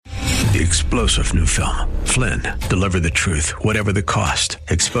The explosive new film, Flynn, deliver the truth, whatever the cost,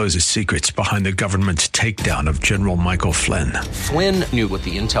 exposes secrets behind the government's takedown of General Michael Flynn. Flynn knew what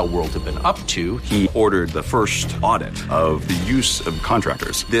the intel world had been up to. He ordered the first audit of the use of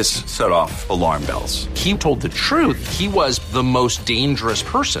contractors. This set off alarm bells. He told the truth. He was the most dangerous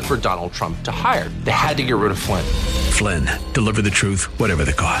person for Donald Trump to hire. They had to get rid of Flynn. Flynn, deliver the truth, whatever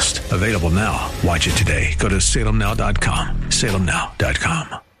the cost. Available now. Watch it today. Go to salemnow.com.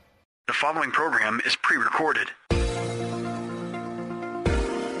 salemnow.com. The following program is pre-recorded.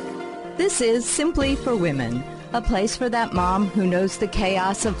 This is Simply for Women, a place for that mom who knows the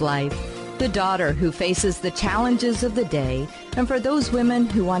chaos of life, the daughter who faces the challenges of the day, and for those women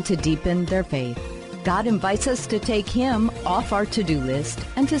who want to deepen their faith. God invites us to take Him off our to-do list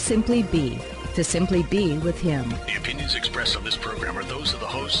and to simply be with Him. The opinions expressed on this program are those of the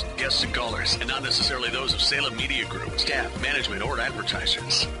hosts, guests, and callers, and not necessarily those of Salem Media Group, staff, management, or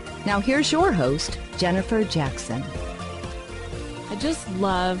advertisers. Now here's your host, Jennifer Jackson. I just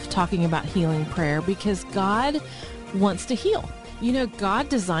love talking about healing prayer because God wants to heal. You know, God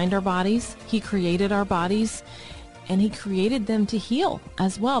designed our bodies. He created our bodies. And He created them to heal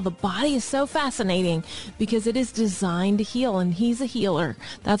as well. The body is so fascinating because it is designed to heal, and He's a healer.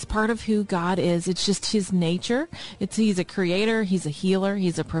 That's part of who God is. It's just His nature. He's a creator. He's a healer.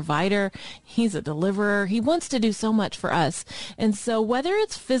 He's a provider. He's a deliverer. He wants to do so much for us. And so whether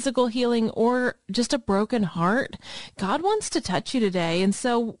it's physical healing or just a broken heart, God wants to touch you today. And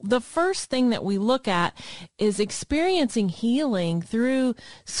so the first thing that we look at is experiencing healing through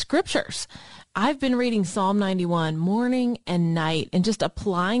scriptures. I've been reading Psalm 91 morning and night and just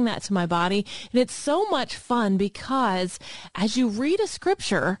applying that to my body. And it's so much fun because as you read a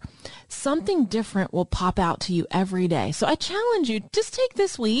scripture, something different will pop out to you every day. So I challenge you, just take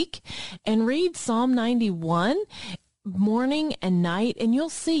this week and read Psalm 91 morning and night, and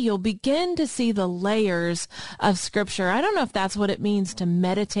you'll begin to see the layers of scripture. I don't know if that's what it means to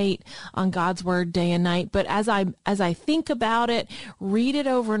meditate on God's word day and night, but as I think about it, read it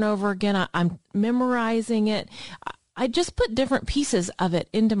over and over again, I'm memorizing it. I just put different pieces of it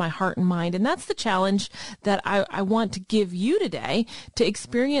into my heart and mind. And that's the challenge that I want to give you today, to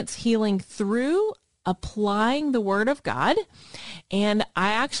experience healing through applying the Word of God. And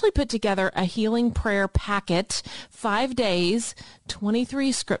I actually put together a healing prayer packet, 5 days,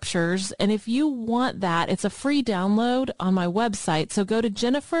 23 scriptures. And if you want that, it's a free download on my website. So go to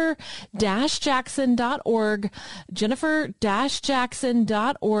jennifer-jackson.org,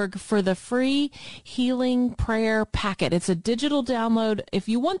 jennifer-jackson.org for the free healing prayer packet. It's a digital download. If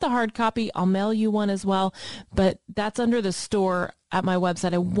you want the hard copy, I'll mail you one as well, but that's under the store at my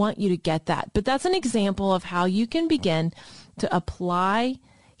website. I want you to get that. But that's an example of how you can begin to apply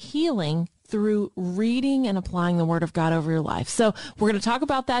healing through reading and applying the Word of God over your life. So we're going to talk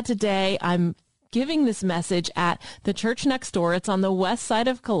about that today. I'm giving this message at the church next door. It's on the west side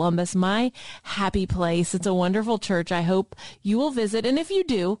of Columbus, my happy place. It's a wonderful church. I hope you will visit. And if you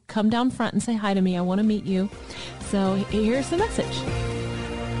do, come down front and say hi to me. I want to meet you. So here's the message.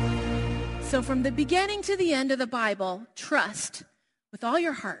 So from the beginning to the end of the Bible, trust with all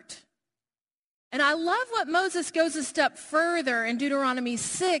your heart. And I love what Moses goes a step further in Deuteronomy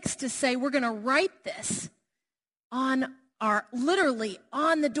 6 to say we're going to write this literally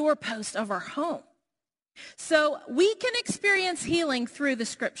on the doorpost of our home. So we can experience healing through the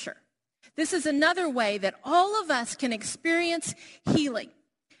scripture. This is another way that all of us can experience healing.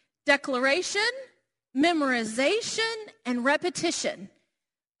 Declaration, memorization, and repetition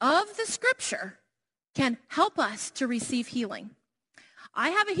of the scripture can help us to receive healing.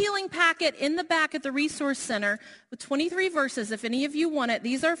 I have a healing packet in the back at the Resource Center with 23 verses. If any of you want it,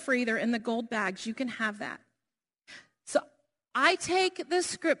 these are free. They're in the gold bags. You can have that. So I take the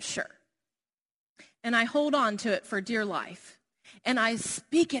scripture and I hold on to it for dear life. And I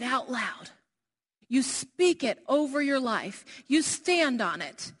speak it out loud. You speak it over your life. You stand on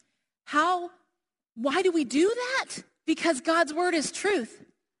it. Why do we do that? Because God's word is truth.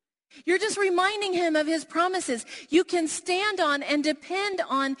 You're just reminding him of his promises. You can stand on and depend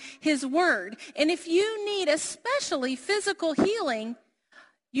on his word. And if you need especially physical healing,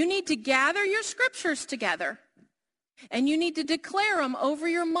 you need to gather your scriptures together. And you need to declare them over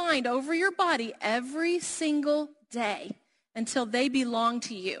your mind, over your body every single day until they belong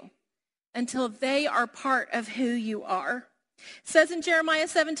to you, until they are part of who you are. It says in Jeremiah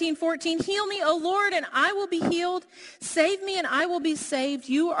 17:14, heal me, O Lord, and I will be healed. Save me, and I will be saved.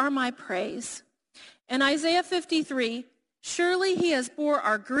 You are my praise. And Isaiah 53, surely he has bore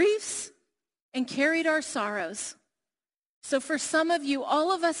our griefs and carried our sorrows. So for some of you,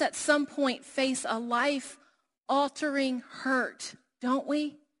 all of us at some point face a life-altering hurt, don't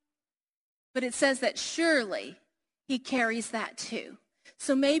we? But it says that surely he carries that too.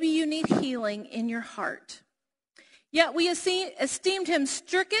 So maybe you need healing in your heart. Yet we esteemed him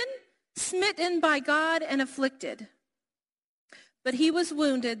stricken, smitten by God, and afflicted. But he was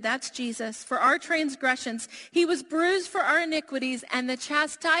wounded, that's Jesus, for our transgressions. He was bruised for our iniquities, and the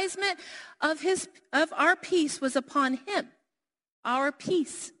chastisement of our peace was upon him. Our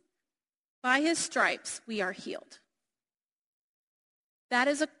peace. By his stripes we are healed. That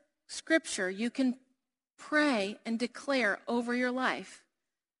is a scripture you can pray and declare over your life.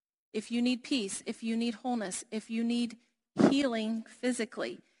 If you need peace, if you need wholeness, if you need healing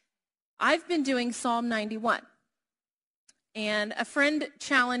physically. I've been doing Psalm 91. And a friend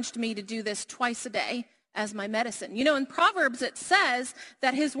challenged me to do this twice a day as my medicine. You know, in Proverbs it says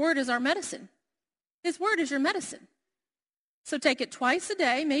that his word is our medicine. His word is your medicine. So take it twice a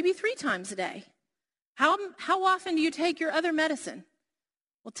day, maybe 3 times a day. How often do you take your other medicine?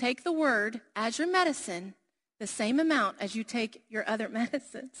 Well, take the word as your medicine the same amount as you take your other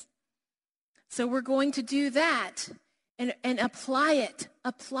medicines. So we're going to do that and apply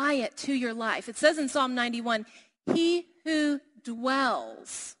it to your life. It says in Psalm 91, he who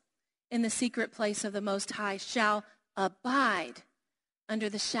dwells in the secret place of the Most High shall abide under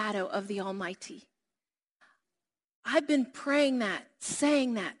the shadow of the Almighty. I've been praying that,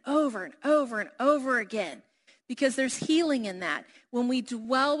 saying that over and over and over again, because there's healing in that. When we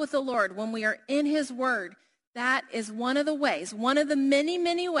dwell with the Lord, when we are in his word, that is one of the ways, one of the many,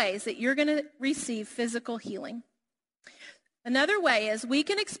 many ways that you're going to receive physical healing. Another way is we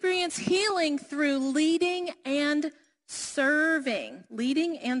can experience healing through leading and serving.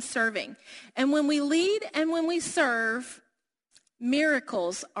 Leading and serving. And when we lead and when we serve,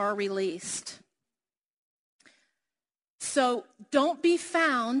 miracles are released. So don't be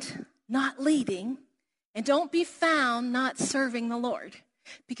found not leading, and don't be found not serving the Lord,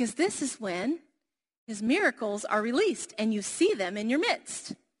 because this is when his miracles are released and you see them in your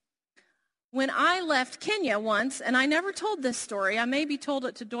midst. When I left Kenya once, and I never told this story, I maybe told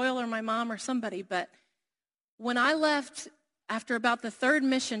it to Doyle or my mom or somebody, but when I left after about the 3rd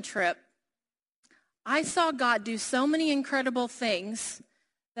mission trip, I saw God do so many incredible things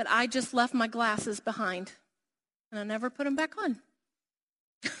that I just left my glasses behind, and I never put them back on.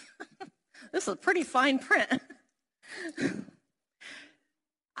 This is pretty fine print.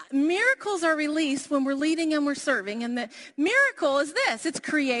 Miracles are released when we're leading and we're serving, and the miracle is this. It's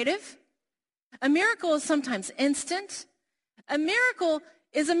creative. A miracle is sometimes instant. A miracle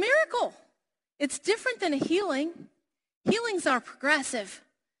is a miracle. It's different than a healing. Healings are progressive.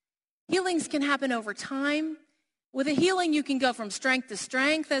 Healings can happen over time. With a healing, you can go from strength to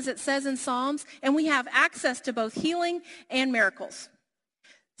strength, as it says in Psalms, and we have access to both healing and miracles.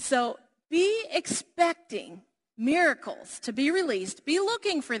 So be expecting miracles to be released. Be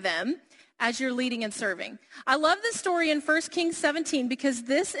looking for them as you're leading and serving. I love this story in 1 Kings 17 because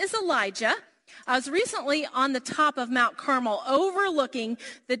this is Elijah. I was recently on the top of Mount Carmel overlooking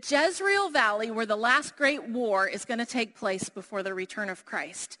the Jezreel Valley where the last great war is going to take place before the return of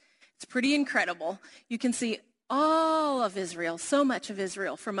Christ. It's pretty incredible. You can see all of Israel, so much of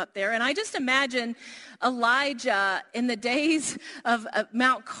Israel from up there. And I just imagine Elijah in the days of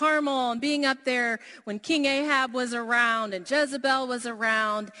Mount Carmel and being up there when King Ahab was around and Jezebel was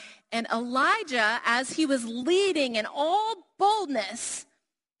around. And Elijah, as he was leading in all boldness,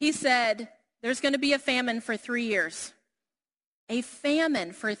 he said, there's going to be a famine for 3 years. A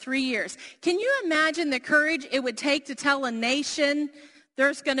famine for 3 years. Can you imagine the courage it would take to tell a nation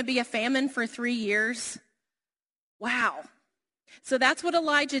there's going to be a famine for 3 years? Wow. So that's what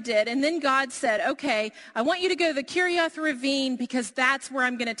Elijah did. And then God said, okay, I want you to go to the Kerioth Ravine because that's where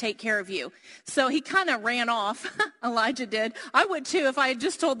I'm going to take care of you. So he kind of ran off. Elijah did. I would too if I had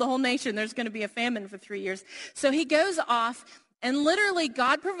just told the whole nation there's going to be a famine for 3 years. So he goes off, and literally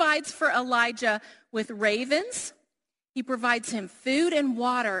God provides for Elijah with ravens. He provides him food and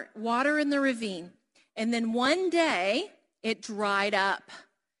water in the ravine. And then one day it dried up.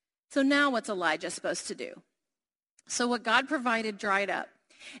 So now what's Elijah supposed to do? So what God provided dried up.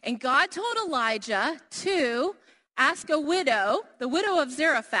 And God told Elijah to ask a widow, the widow of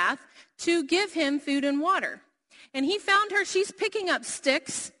Zarephath, to give him food and water. And he found her, she's picking up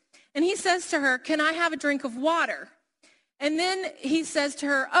sticks, and he says to her, can I have a drink of water? And then he says to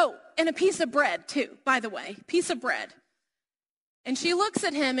her, oh, and a piece of bread too, by the way, piece of bread. And she looks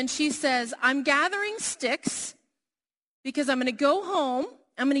at him and she says, I'm gathering sticks because I'm going to go home.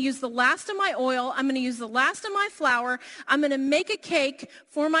 I'm going to use the last of my oil. I'm going to use the last of my flour. I'm going to make a cake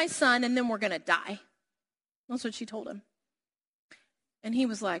for my son, and then we're going to die. That's what she told him. And he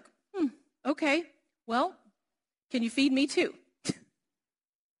was like, okay, well, can you feed me too?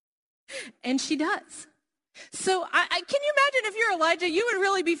 And she does. So can you imagine if you're Elijah, you would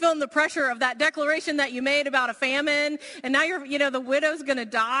really be feeling the pressure of that declaration that you made about a famine, and now the widow's going to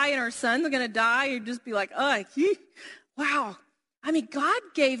die and her son's going to die. You'd just be like, wow. I mean, God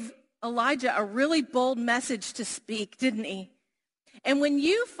gave Elijah a really bold message to speak, didn't he? And when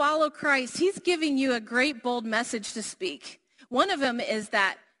you follow Christ, he's giving you a great bold message to speak. One of them is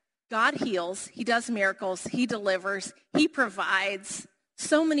that God heals, he does miracles, he delivers, he provides.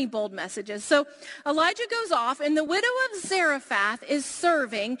 So many bold messages. So Elijah goes off, and the widow of Zarephath is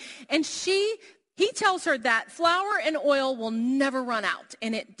serving, and he tells her that flour and oil will never run out,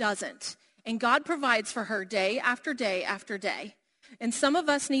 and it doesn't. And God provides for her day after day after day. And some of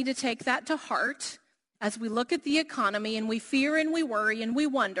us need to take that to heart as we look at the economy and we fear and we worry and we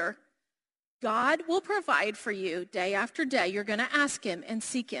wonder. God will provide for you day after day. You're going to ask him and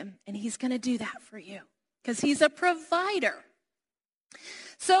seek him, and he's going to do that for you because he's a provider.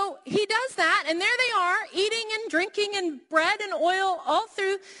 So he does that, and there they are, eating and drinking and bread and oil all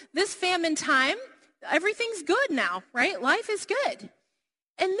through this famine time. Everything's good now, right? Life is good.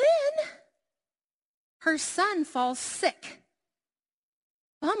 And then her son falls sick.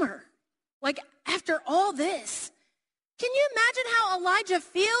 Bummer. Like, after all this, can you imagine how Elijah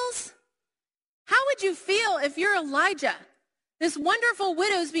feels? How would you feel if you're Elijah? This wonderful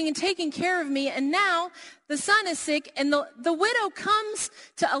widow's being taken care of me, and now the son is sick, and the widow comes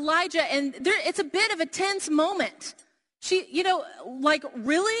to Elijah, and it's a bit of a tense moment. She,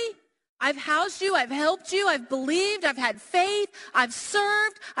 really? I've housed you, I've helped you, I've believed, I've had faith, I've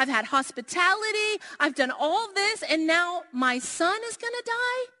served, I've had hospitality, I've done all this, and now my son is going to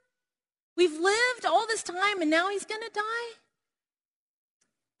die? We've lived all this time, and now he's going to die?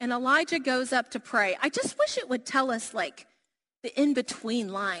 And Elijah goes up to pray. I just wish it would tell us, the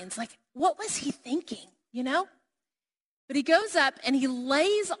in-between lines. What was he thinking, But he goes up and he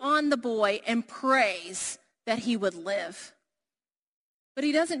lays on the boy and prays that he would live. But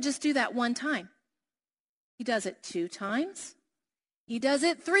he doesn't just do that one time. He does it 2 times. He does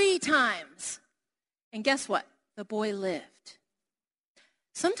it 3 times. And guess what? The boy lived.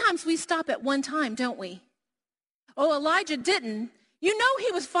 Sometimes we stop at one time, don't we? Oh, Elijah didn't. He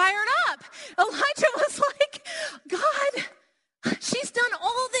was fired up. Elijah was like, God, she's done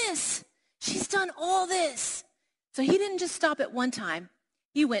all this. She's done all this. So he didn't just stop at one time.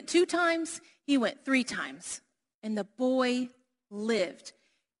 He went 2 times. He went 3 times. And the boy lived.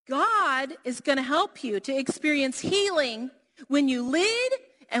 God is going to help you to experience healing when you lead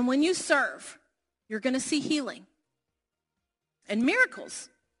and when you serve. You're going to see healing and miracles.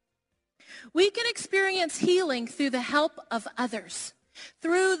 We can experience healing through the help of others.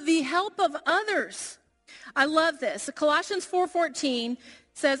 Through the help of others. I love this. Colossians 4:14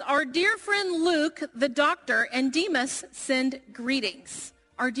 says, our dear friend Luke, the doctor, and Demas send greetings.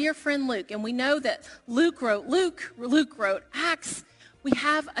 Our dear friend Luke. And we know that Luke wrote Acts. We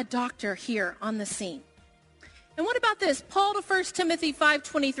have a doctor here on the scene. And what about this? Paul to 1 Timothy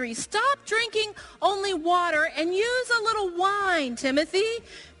 5:23. Stop drinking only water and use a little wine, Timothy,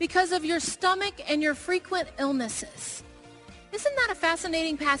 because of your stomach and your frequent illnesses. Isn't that a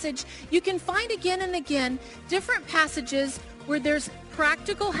fascinating passage? You can find again and again different passages where there's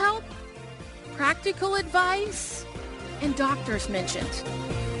practical help, practical advice, and doctors mentioned.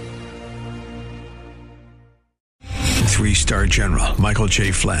 3-star General Michael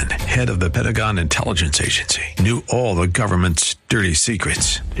J. Flynn, head of the Pentagon Intelligence Agency, knew all the government's dirty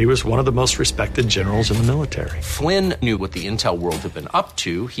secrets. He was one of the most respected generals in the military. Flynn knew what the intel world had been up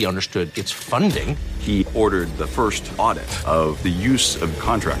to. He understood its funding. He ordered the first audit of the use of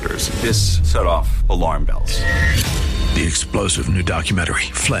contractors. This set off alarm bells. The explosive new documentary,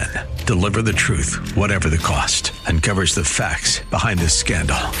 Flynn, Deliver the Truth, Whatever the Cost, uncovers the facts behind this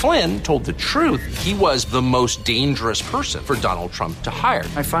scandal. Flynn told the truth. He was the most dangerous person for Donald Trump to hire.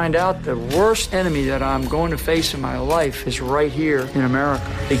 I find out the worst enemy that I'm going to face in my life is right here in America.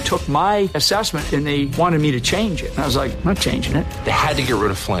 They took my assessment and they wanted me to change it. And I was like, I'm not changing it. They had to get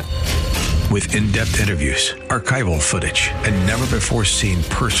rid of Flynn. With in-depth interviews, archival footage, and never-before-seen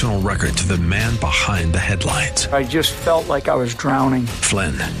personal records of the man behind the headlines. I just felt like I was drowning.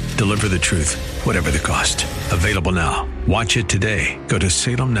 Flynn, Deliver the Truth, Whatever the Cost. Available now. Watch it today. Go to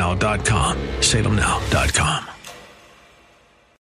salemnow.com. salemnow.com.